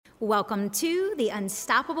Welcome to the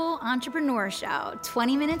Unstoppable Entrepreneur Show,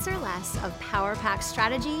 20 minutes or less of power-packed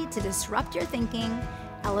strategy to disrupt your thinking,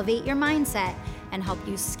 elevate your mindset, and help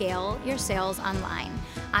you scale your sales online.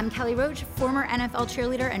 I'm Kelly Roach, former NFL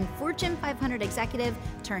cheerleader and Fortune 500 executive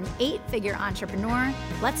turned 8-figure entrepreneur.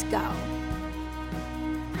 Let's go.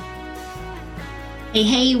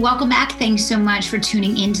 Hey, welcome back. Thanks so much for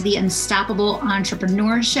tuning into the Unstoppable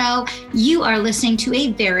Entrepreneur Show. You are listening to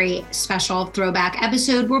a very special throwback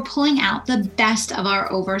episode. We're pulling out the best of our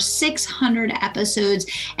over 600 episodes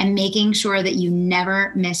and making sure that you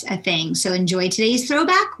never miss a thing. So enjoy today's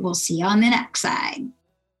throwback. We'll see you on the next side.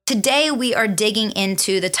 Today, we are digging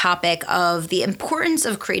into the topic of the importance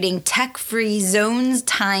of creating tech-free zones,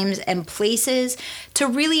 times, and places to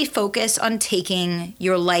really focus on taking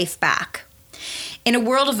your life back. In a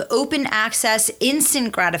world of open access,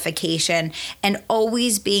 instant gratification, and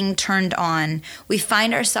always being turned on, we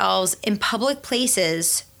find ourselves in public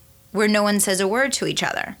places where no one says a word to each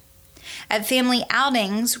other. At family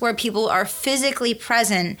outings where people are physically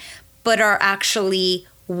present but are actually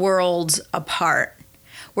worlds apart.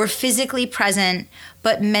 We're physically present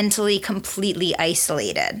but mentally completely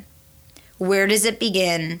isolated. Where does it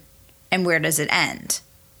begin and where does it end?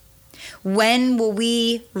 When will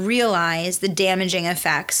we realize the damaging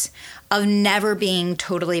effects of never being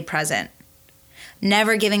totally present,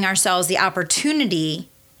 never giving ourselves the opportunity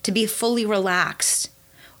to be fully relaxed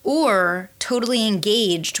or totally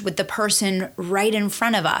engaged with the person right in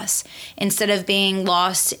front of us instead of being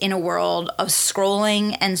lost in a world of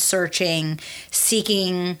scrolling and searching,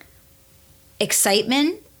 seeking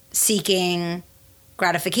excitement, seeking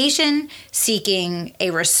gratification, seeking a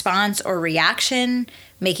response or reaction,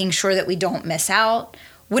 making sure that we don't miss out,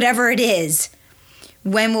 whatever it is.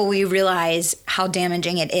 When will we realize how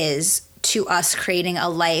damaging it is to us creating a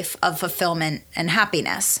life of fulfillment and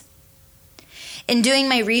happiness? In doing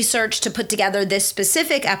my research to put together this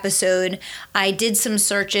specific episode, I did some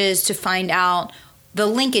searches to find out the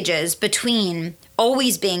linkages between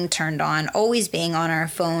always being turned on, always being on our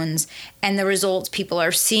phones, and the results people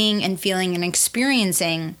are seeing and feeling and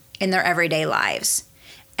experiencing in their everyday lives.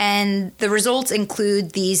 And the results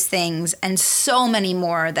include these things and so many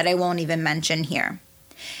more that I won't even mention here.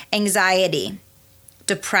 Anxiety,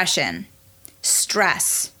 depression,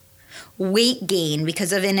 stress, weight gain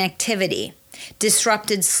because of inactivity,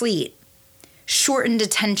 disrupted sleep, shortened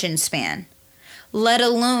attention span, let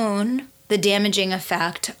alone the damaging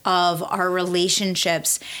effect of our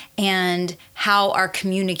relationships and how our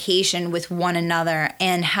communication with one another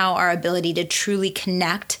and how our ability to truly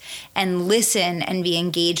connect and listen and be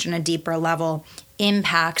engaged on a deeper level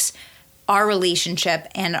impacts our relationship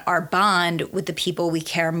and our bond with the people we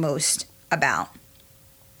care most about.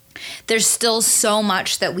 There's still so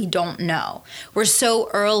much that we don't know. We're so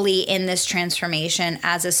early in this transformation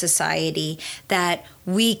as a society that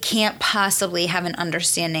we can't possibly have an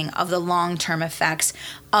understanding of the long-term effects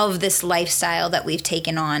of this lifestyle that we've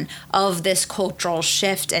taken on, of this cultural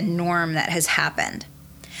shift and norm that has happened.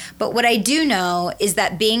 But what I do know is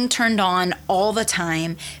that being turned on all the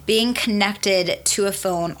time, being connected to a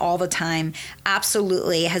phone all the time,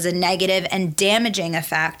 absolutely has a negative and damaging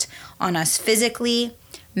effect on us physically,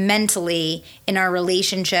 mentally, in our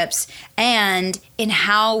relationships, and in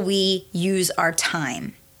how we use our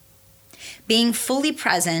time. Being fully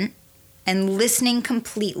present and listening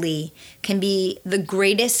completely can be the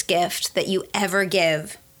greatest gift that you ever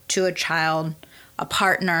give to a child, a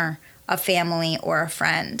partner, a family, or a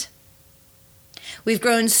friend. We've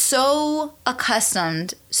grown so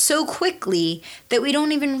accustomed so quickly that we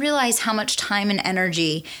don't even realize how much time and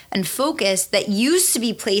energy and focus that used to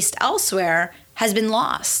be placed elsewhere has been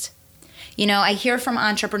lost. You know, I hear from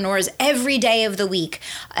entrepreneurs every day of the week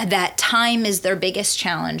that time is their biggest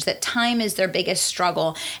challenge, that time is their biggest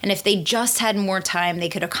struggle, and if they just had more time, they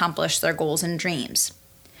could accomplish their goals and dreams.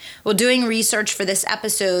 Well, doing research for this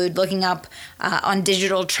episode, looking up on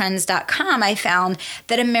digitaltrends.com, I found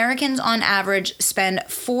that Americans on average spend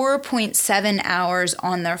 4.7 hours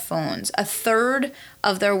on their phones, a third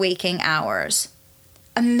of their waking hours.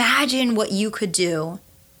 Imagine what you could do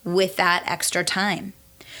with that extra time.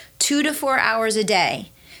 2 to 4 hours a day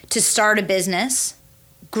to start a business,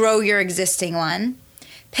 grow your existing one,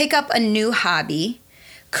 pick up a new hobby,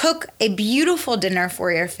 cook a beautiful dinner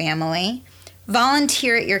for your family,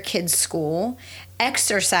 volunteer at your kids' school,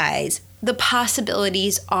 exercise. The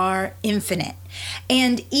possibilities are infinite.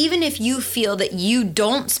 And even if you feel that you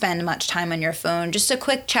don't spend much time on your phone, just a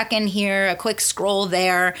quick check-in here, a quick scroll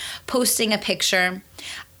there, posting a picture,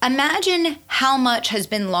 imagine how much has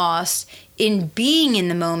been lost in being in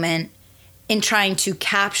the moment, in trying to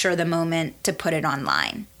capture the moment to put it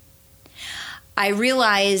online. I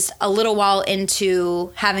realized a little while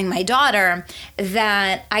into having my daughter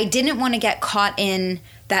that I didn't want to get caught in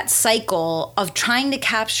that cycle of trying to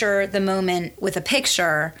capture the moment with a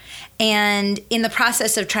picture, and in the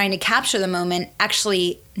process of trying to capture the moment,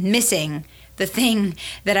 actually missing the thing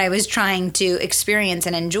that I was trying to experience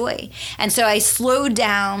and enjoy. And so I slowed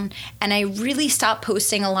down and I really stopped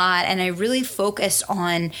posting a lot, and I really focused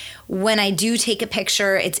on when I do take a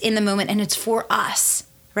picture, it's in the moment and it's for us.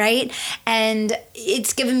 Right? And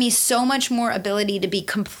it's given me so much more ability to be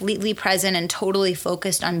completely present and totally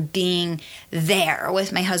focused on being there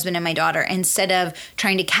with my husband and my daughter, instead of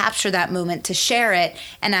trying to capture that moment to share it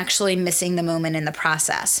and actually missing the moment in the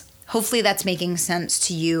process. Hopefully that's making sense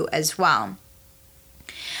to you as well.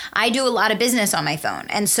 I do a lot of business on my phone.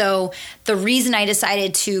 And so the reason I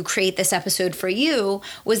decided to create this episode for you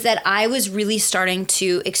was that I was really starting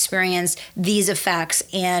to experience these effects,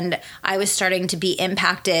 and I was starting to be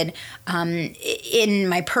impacted in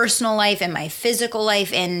my personal life, in my physical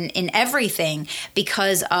life, in everything,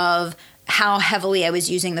 because of how heavily I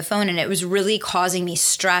was using the phone, and it was really causing me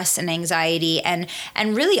stress and anxiety and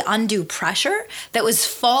really undue pressure that was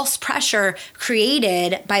false pressure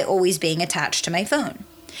created by always being attached to my phone.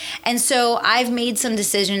 And so I've made some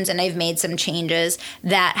decisions and I've made some changes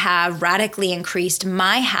that have radically increased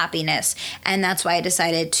my happiness. And that's why I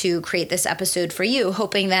decided to create this episode for you,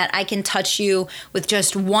 hoping that I can touch you with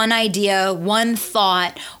just one idea, one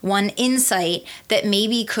thought, one insight that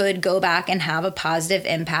maybe could go back and have a positive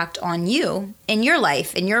impact on you in your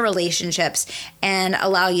life, in your relationships, and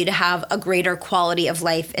allow you to have a greater quality of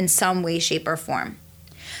life in some way, shape, or form.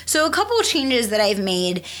 So a couple of changes that I've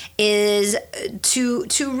made is to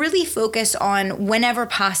really focus on, whenever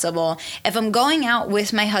possible, if I'm going out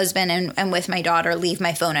with my husband and with my daughter, leave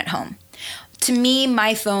my phone at home. To me,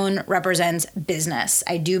 my phone represents business.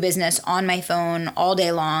 I do business on my phone all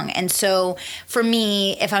day long. And so for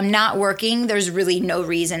me, if I'm not working, there's really no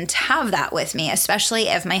reason to have that with me, especially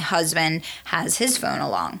if my husband has his phone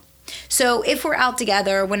along. So if we're out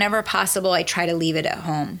together, whenever possible, I try to leave it at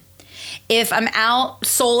home. If I'm out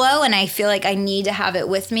solo and I feel like I need to have it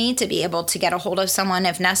with me to be able to get a hold of someone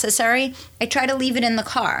if necessary, I try to leave it in the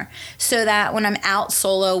car, so that when I'm out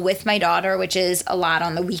solo with my daughter, which is a lot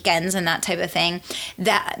on the weekends and that type of thing,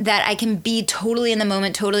 that I can be totally in the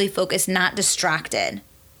moment, totally focused, not distracted.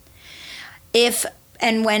 If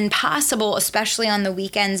and when possible, especially on the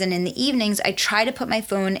weekends and in the evenings, I try to put my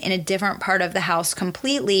phone in a different part of the house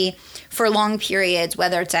completely for long periods,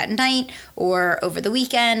 whether it's at night or over the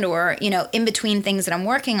weekend or, in between things that I'm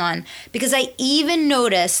working on. Because I even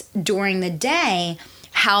notice during the day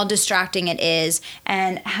how distracting it is,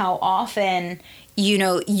 and how often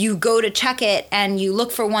you go to check it and you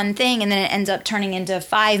look for one thing and then it ends up turning into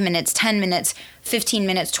 5 minutes, 10 minutes, 15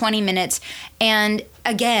 minutes, 20 minutes. And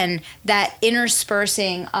again, that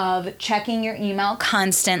interspersing of checking your email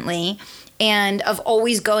constantly and of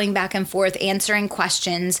always going back and forth, answering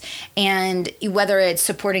questions, and whether it's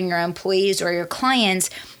supporting your employees or your clients,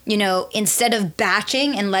 instead of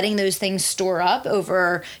batching and letting those things store up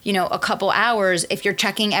over, a couple hours, if you're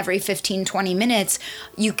checking every 15, 20 minutes,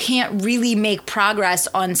 you can't really make progress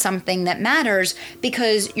on something that matters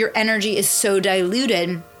because your energy is so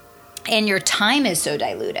diluted and your time is so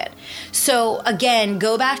diluted. So again,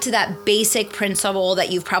 go back to that basic principle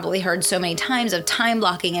that you've probably heard so many times of time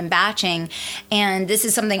blocking and batching. And this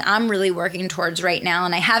is something I'm really working towards right now.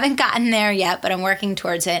 And I haven't gotten there yet, but I'm working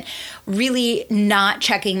towards it. Really not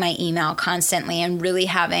checking my email constantly, and really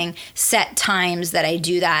having set times that I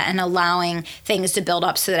do that, and allowing things to build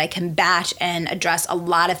up so that I can batch and address a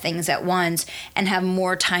lot of things at once and have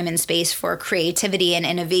more time and space for creativity and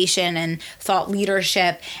innovation and thought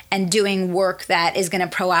leadership, and doing work that is going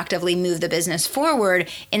to proactively move the business forward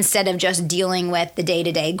instead of just dealing with the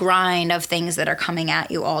day-to-day grind of things that are coming at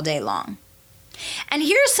you all day long. And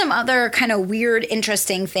here's some other kind of weird,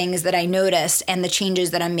 interesting things that I noticed and the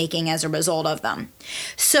changes that I'm making as a result of them.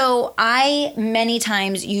 So I many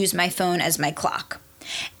times use my phone as my clock,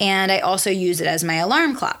 and I also use it as my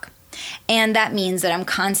alarm clock. And that means that I'm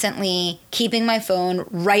constantly keeping my phone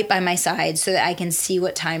right by my side so that I can see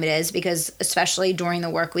what time it is, because especially during the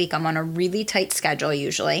work week, I'm on a really tight schedule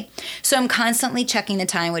usually. So I'm constantly checking the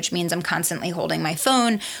time, which means I'm constantly holding my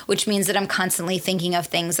phone, which means that I'm constantly thinking of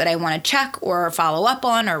things that I want to check or follow up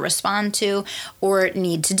on or respond to or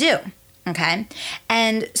need to do. Okay.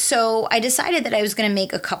 And so I decided that I was going to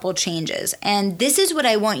make a couple changes. And this is what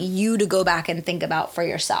I want you to go back and think about for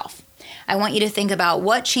yourself. I want you to think about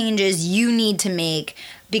what changes you need to make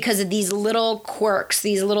because of these little quirks,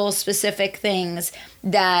 these little specific things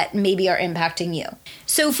that maybe are impacting you.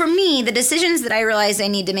 So for me, the decisions that I realized I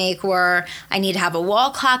need to make were I need to have a wall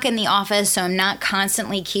clock in the office so I'm not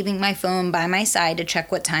constantly keeping my phone by my side to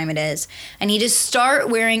check what time it is. I need to start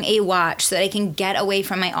wearing a watch so that I can get away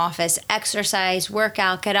from my office, exercise, work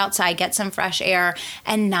out, get outside, get some fresh air,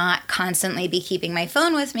 and not constantly be keeping my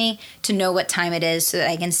phone with me to know what time it is so that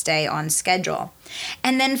I can stay on schedule.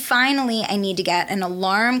 And then finally, I need to get an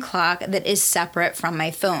alarm clock that is separate from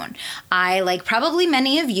my phone. I, like probably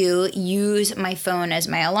many of you, use my phone as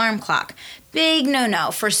my alarm clock. Big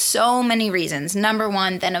no-no for so many reasons. Number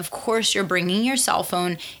one, then of course you're bringing your cell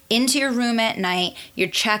phone into your room at night. You're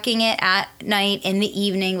checking it at night in the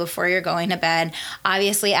evening before you're going to bed.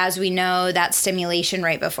 Obviously, as we know, that stimulation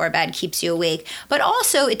right before bed keeps you awake. But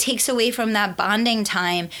also it takes away from that bonding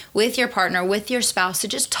time with your partner, with your spouse, to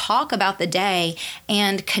just talk about the day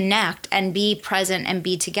and connect and be present and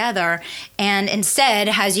be together. And instead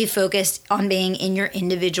has you focused on being in your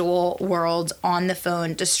individual worlds on the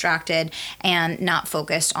phone, distracted and not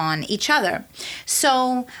focused on each other.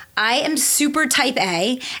 So I am super type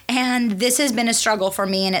A, and this has been a struggle for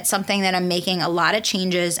me, and it's something that I'm making a lot of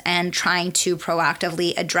changes and trying to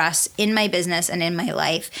proactively address in my business and in my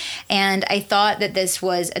life. And I thought that this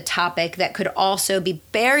was a topic that could also be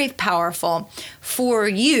very powerful for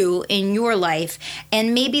you in your life.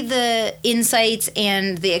 And maybe the insights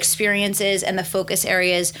and the experiences and the focus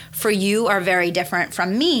areas for you are very different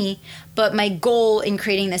from me. But my goal in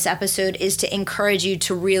creating this episode is to encourage you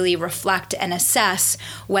to really reflect and assess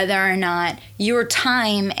whether or not your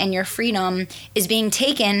time and your freedom is being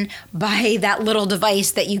taken by that little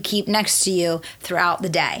device that you keep next to you throughout the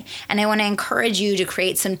day. And I want to encourage you to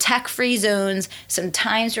create some tech-free zones, some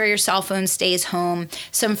times where your cell phone stays home,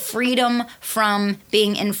 some freedom from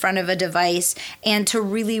being in front of a device, and to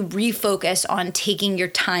really refocus on taking your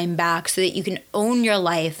time back so that you can own your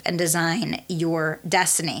life and design your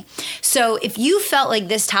destiny. So if you felt like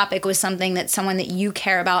this topic was something that someone that you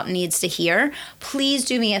care about needs to hear, please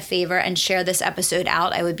do me a favor and share this episode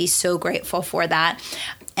out. I would be so grateful for that.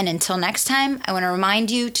 And until next time, I want to remind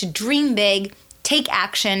you to dream big, take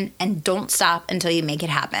action, and don't stop until you make it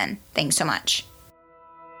happen. Thanks so much.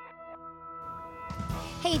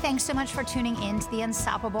 Hey, thanks so much for tuning in to the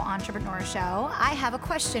Unstoppable Entrepreneur Show. I have a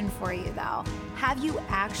question for you though. Have you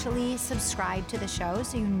actually subscribed to the show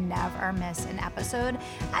so you never miss an episode?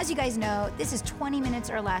 As you guys know, this is 20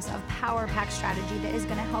 minutes or less of power-packed strategy that is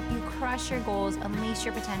going to help you crush your goals, unleash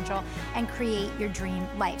your potential, and create your dream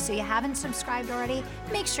life. So you haven't subscribed already?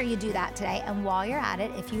 Make sure you do that today. And while you're at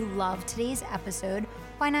it, if you love today's episode,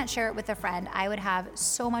 why not share it with a friend? I would have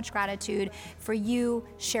so much gratitude for you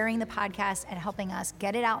sharing the podcast and helping us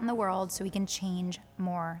get it out in the world so we can change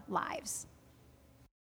more lives.